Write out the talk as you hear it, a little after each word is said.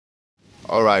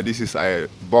All right, this is a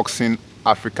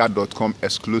boxingafrica.com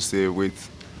exclusive with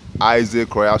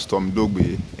Isaac Royal Storm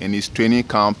Dogboe in his training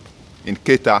camp in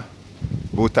Keta,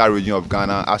 Volta region of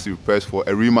Ghana, as he prepares for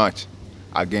a rematch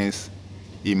against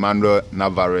Emmanuel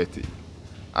Navarrete.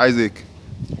 Isaac,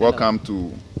 welcome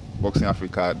to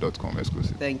boxingafrica.com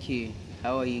exclusive. Thank you.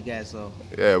 How are you guys all?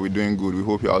 Yeah, we're doing good. We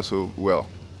hope you're also well.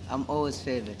 I'm always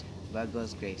favored by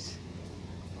God's grace.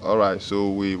 All right,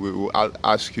 so we will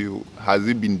ask you, has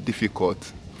it been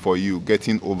difficult for you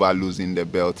getting over losing the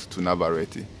belt to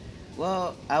Navarrete?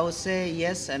 Well, I would say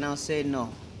yes and I'll say no.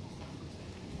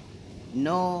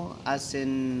 No as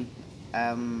in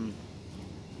the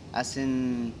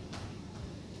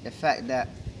fact that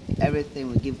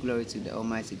everything we give glory to the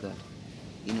Almighty God.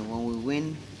 You know, when we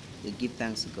win, we give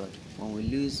thanks to God. When we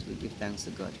lose, we give thanks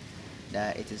to God.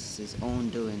 That it is His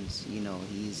own doings. You know,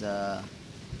 He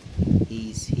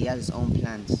has His own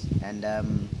plans, and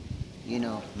you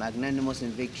know, magnanimous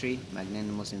in victory,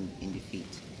 magnanimous in defeat.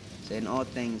 So in all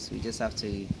things, we just have to,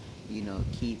 you know,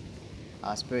 keep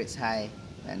our spirits high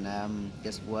and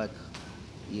just work,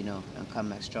 you know, and come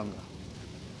back stronger.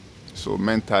 So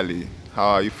mentally, how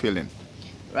are you feeling?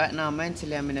 Right now,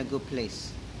 mentally, I'm in a good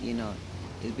place. You know,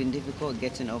 it's been difficult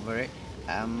getting over it,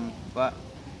 but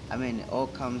I mean, it all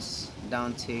comes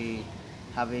down to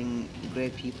having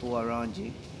great people around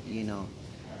you, you know,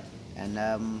 and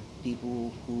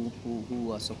people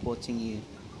who are supporting you,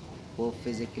 both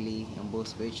physically and both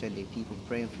spiritually. People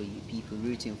praying for you, people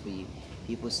rooting for you,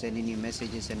 people sending you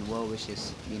messages and well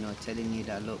wishes, you know, telling you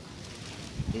that look,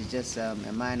 it's just a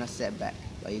minor setback,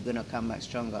 but you're gonna come back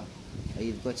stronger. All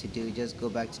you've got to do is just go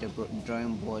back to the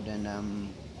drawing board and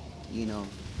you know,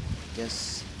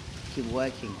 just keep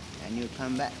working and you'll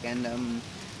come back. And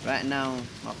right now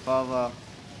my father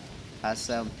has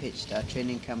pitched a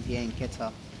training camp here in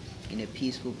Keta in a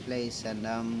peaceful place, and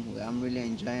I'm really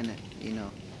enjoying it, you know,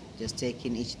 just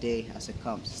taking each day as it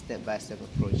comes, step-by-step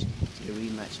approach to the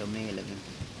rematch on May 11th.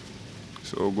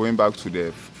 So going back to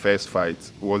the first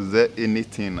fight, was there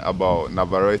anything about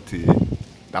Navarrete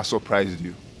that surprised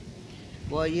you?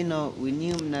 Well, you know, we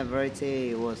knew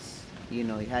Navarrete was, you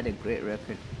know, he had a great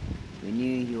record. We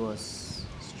knew he was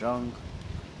strong.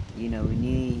 You know, we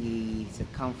knew he's a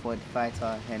comfort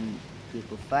fighter and he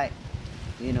could fight.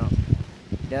 You know,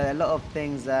 there are a lot of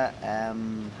things that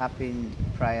happened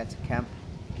prior to camp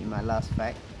in my last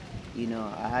fight. You know,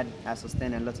 I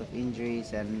sustained a lot of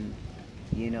injuries, and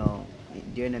you know,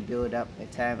 during the build-up,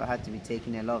 at time I had to be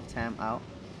taking a lot of time out,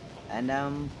 and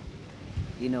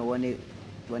you know, when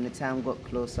the time got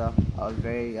closer, I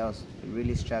was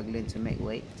really struggling to make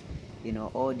weight. You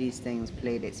know, all these things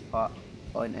played its part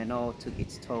on and all took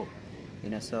its toll. You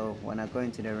know, so when I go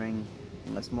into the ring,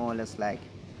 it was more or less like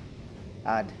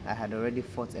I had already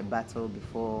fought a battle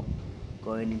before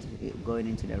going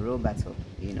into the real battle.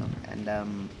 You know, and I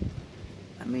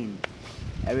mean,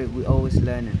 we always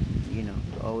learning. You know,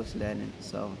 we're always learning.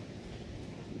 So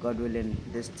God willing,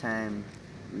 this time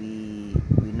we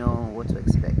know what to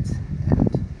expect,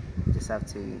 and just have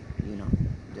to, you know,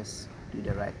 just do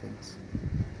the right things.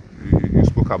 You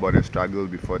spoke about the struggle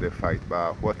before the fight,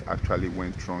 but what actually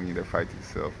went wrong in the fight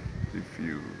itself, in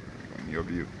your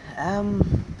view? I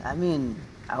mean,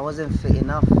 I wasn't fit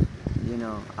enough. You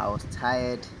know, I was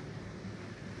tired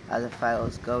as the fight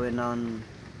was going on.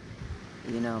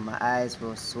 You know, my eyes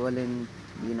were swollen.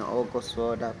 You know, all got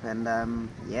swelled up, and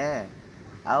yeah,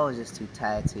 I was just too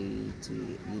tired to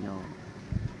you know,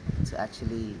 to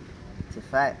actually to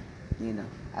fight. You know,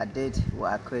 I did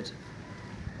what I could,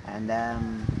 and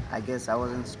I guess I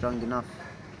wasn't strong enough,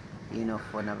 you know,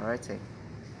 for Navarrete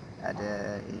at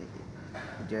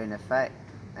during the fight,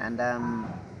 and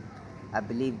I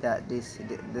believe that this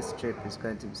trip is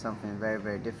going to be something very,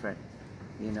 very different.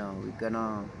 You know, we're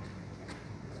gonna.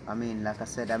 I mean, like I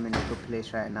said, I'm in a good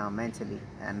place right now mentally,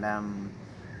 and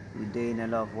we're doing a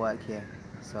lot of work here.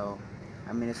 So,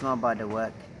 I mean, it's not about the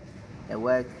work. The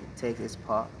work takes its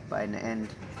part, but in the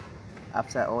end,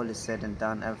 after all is said and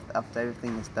done, after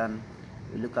everything is done,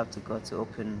 we look up to God to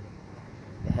open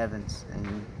the heavens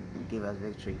and give us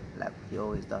victory, like He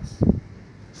always does.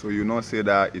 So you not say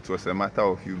that it was a matter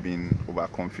of you being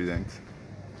overconfident?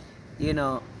 You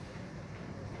know,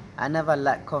 I never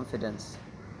lack confidence.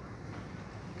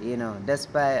 You know,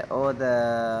 despite all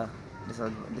the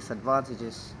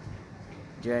disadvantages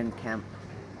during camp,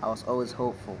 I was always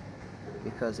hopeful,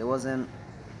 because that wasn't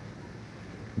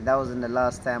the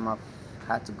last time I've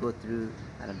had to go through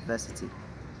an adversity.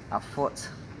 I fought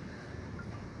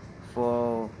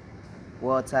for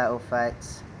world title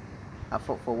fights. I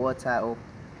fought for world title,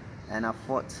 and I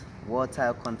fought world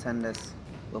title contenders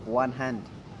with one hand.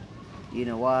 You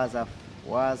know, whilst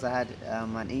whilst I had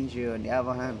an injury on the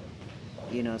other hand,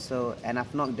 so, and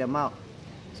I've knocked them out.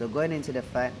 So going into the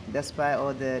fight, despite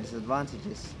all the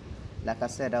disadvantages, like I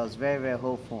said, I was very, very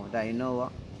hopeful that, you know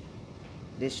what,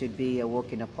 this should be a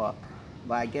walk in the park.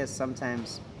 But I guess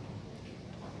sometimes,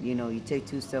 you take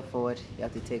two steps forward, you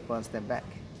have to take one step back.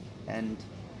 And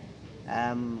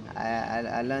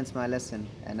I learned my lesson,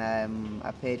 and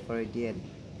I paid for it dearly.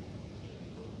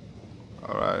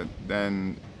 All right.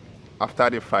 Then after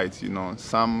the fight,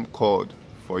 Sam called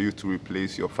for you to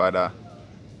replace your father,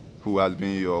 who has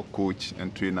been your coach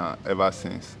and trainer ever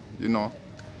since.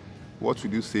 What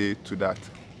would you say to that?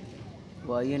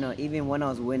 Well, even when I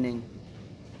was winning,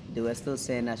 they were still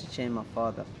saying I should change my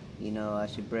father. I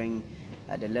should bring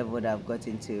at the level that I've got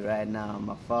into right now.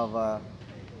 My father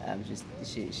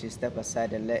should step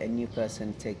aside and let a new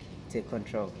person take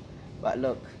control. But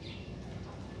look,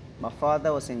 my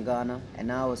father was in Ghana,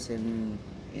 and I was in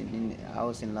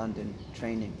London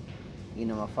training.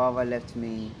 My father left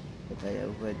me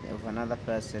with another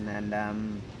person,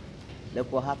 and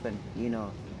look what happened.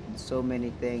 So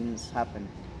many things happened.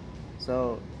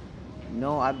 So,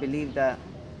 no, I believe that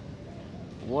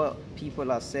what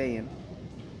people are saying,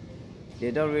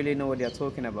 they don't really know what they're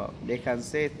talking about. They can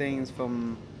say things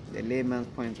from the layman's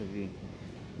point of view,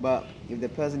 but if the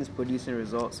person is producing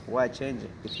results, why change it?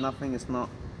 If nothing is not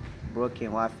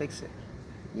broken, why fix it?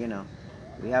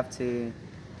 We have to.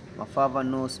 My father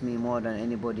knows me more than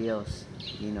anybody else.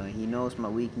 He knows my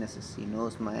weaknesses, he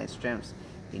knows my strengths,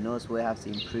 he knows where I have to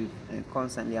improve, and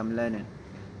constantly I'm learning.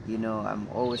 I'm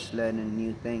always learning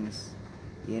new things,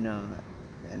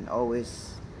 and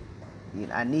always,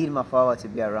 I need my father to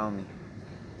be around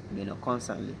me,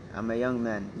 constantly. I'm a young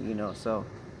man, so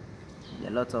there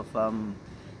are a lot of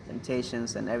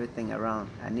temptations and everything around.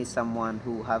 I need someone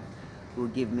who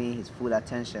give me his full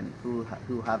attention, who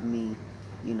have me,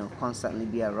 constantly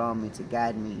be around me to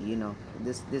guide me.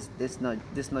 This not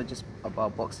just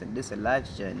about boxing. This is a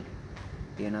life journey,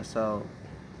 So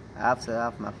I have to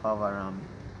have my father around me.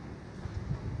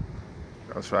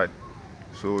 That's right.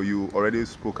 So you already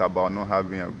spoke about not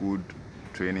having a good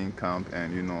training camp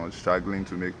and struggling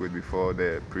to make weight before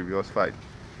the previous fight.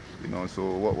 So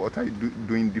what are you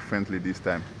doing differently this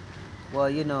time?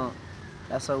 Well,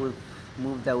 that's why we've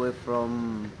moved away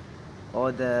from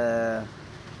all the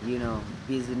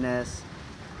busyness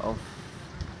of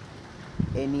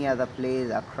any other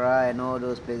place, Accra and all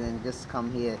those places, and just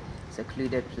come here,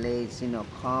 secluded place,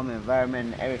 calm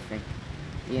environment and everything.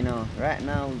 Right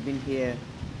now we've been here,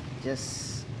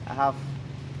 just I have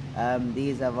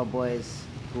these other boys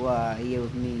who are here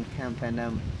with me in camp,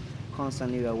 and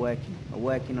constantly we're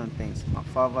working on things. My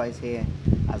father is here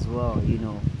as well,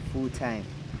 full time.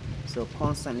 So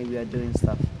constantly we are doing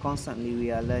stuff. Constantly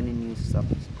we are learning new stuff.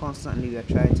 Constantly we are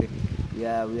trying to, we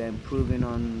are improving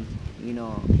on,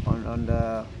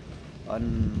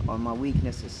 on my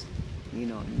weaknesses,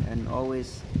 and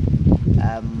always,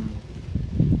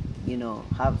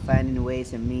 finding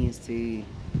ways and means to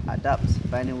adapt,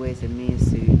 finding ways and means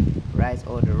to right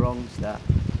all the wrongs that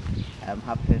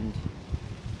happened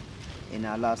in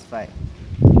our last fight.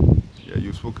 Yeah,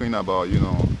 you've spoken about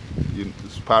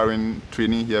sparring,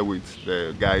 training here with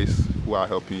the guys who are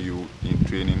helping you in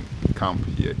training camp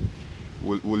here.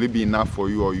 Will it be enough for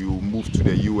you, or you move to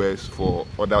the US for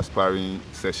other sparring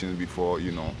sessions before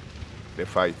the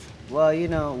fight? Well,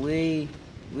 we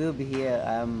will be here.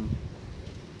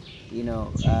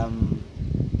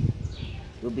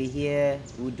 We'll be here.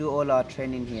 We'll do all our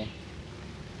training here,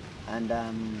 and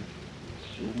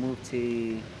we'll move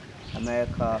to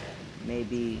America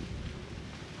maybe,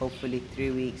 hopefully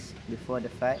 3 weeks before the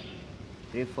fight,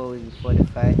 3-4 weeks before the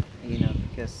fight.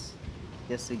 Because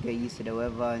just to get used to the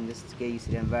weather and just to get used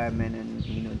to the environment, and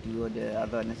do all the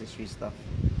other necessary stuff.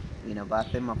 But I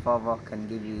think my father can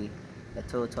give you a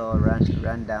total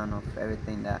rundown of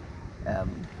everything that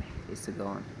is to go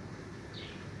on.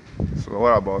 So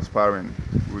what about sparring?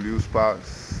 Will you spar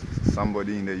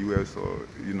somebody in the US, or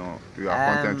you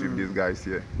are content with these guys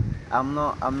here? I'm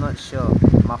not sure.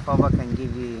 My father can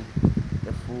give you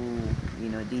the full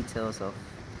details of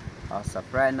our stuff.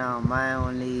 Right now, my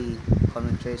only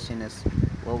concentration is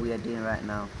what we are doing right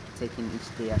now, taking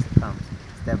each day as it comes,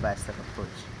 step by step approach.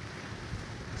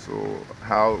 So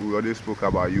how we already spoke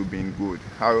about you being good.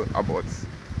 How about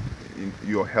in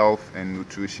your health and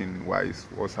nutrition wise?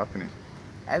 What's happening?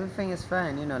 Everything is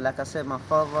fine. Like I said, my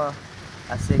father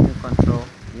has taken control.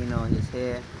 He's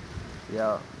here.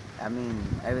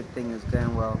 Everything is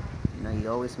going well. He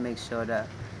always makes sure that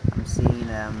I'm seeing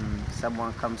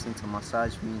someone comes in to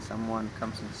massage me, someone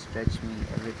comes in to stretch me.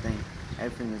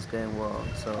 Everything is going well.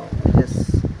 So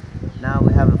now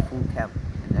we have a full camp,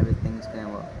 and everything is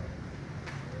going well.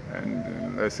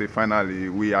 And let's say finally,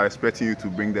 we are expecting you to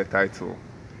bring the title,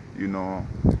 you know,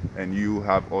 and you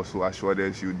have also assured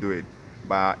us you do it.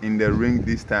 But in the ring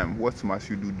this time, what must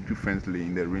you do differently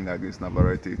in the ring against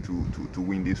Navarrete to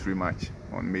win this rematch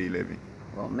on May 11th?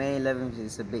 Well, May 11th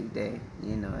is a big day,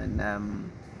 you know,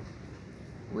 and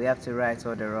we have to right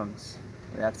all the wrongs.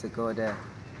 We have to go there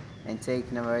and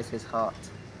take Navarrete's heart,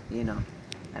 you know.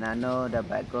 And I know that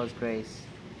by God's grace,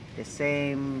 the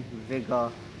same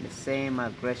vigor, the same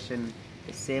aggression,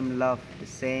 the same love, the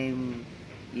same,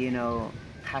 you know,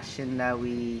 passion that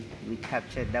we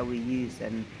captured, that we used,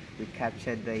 and we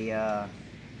captured the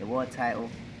world title,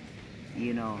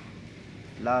 you know,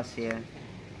 last year.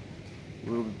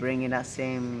 We'll be bringing that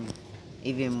same,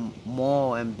 even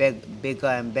more and bigger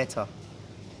and better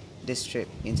this trip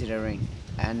into the ring.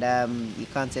 And you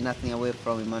can't take nothing away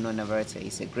from Emmanuel Navarrete.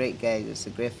 He's a great guy. He's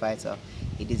a great fighter.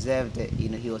 He deserved it. You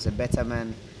know, he was a better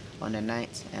man on the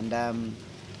night. And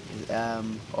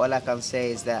all I can say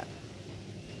is that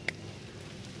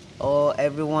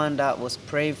everyone that was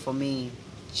praying for me,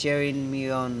 cheering me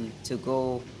on to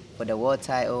go for the world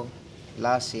title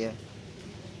last year,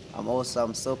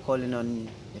 I'm still calling on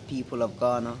the people of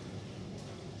Ghana,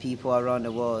 people around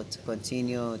the world, to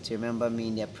continue to remember me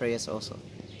in their prayers also,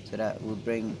 so that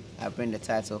I bring the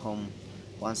title home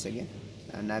once again.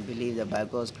 And I believe that by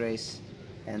God's grace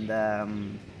and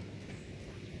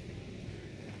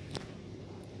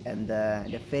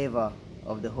the favor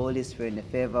of the Holy Spirit, the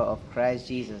favor of Christ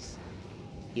Jesus,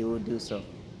 He will do so.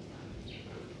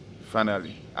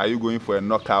 Finally, are you going for a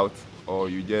knockout, or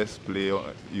you just play?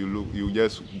 You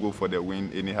just go for the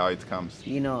win anyhow it comes?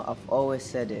 You know, I've always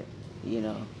said it. You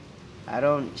know, I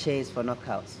don't chase for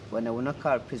knockouts. When a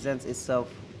knockout presents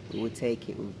itself, we will take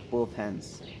it with both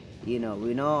hands. You know,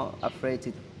 we're not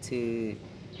afraid we're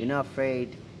not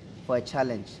afraid for a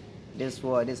challenge. This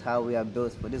is how we are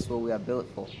built for. This is what we are built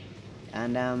for.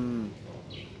 And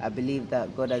I believe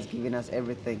that God has given us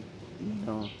everything, you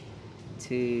know,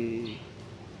 to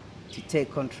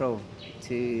take control,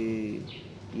 to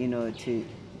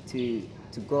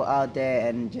go out there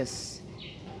and just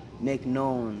make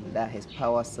known that His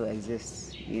power still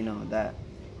exists, you know, that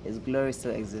His glory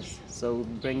still exists. So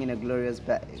bringing the glorious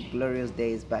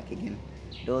days back again,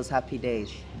 those happy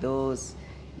days, those,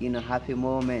 you know, happy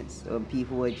moments when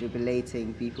people were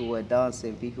jubilating, people were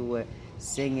dancing, people were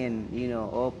singing, you know,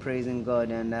 all praising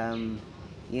God, and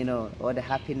you know, all the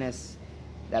happiness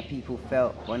that people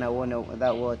felt when I won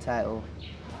that world title,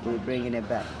 we're bringing it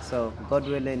back. So God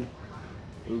willing,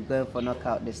 we're going for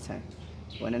knockout this time.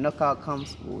 When the knockout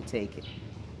comes, we'll take it.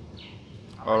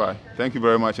 All right. Thank you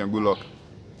very much and good luck.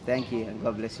 Thank you, and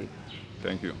God bless you.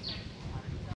 Thank you.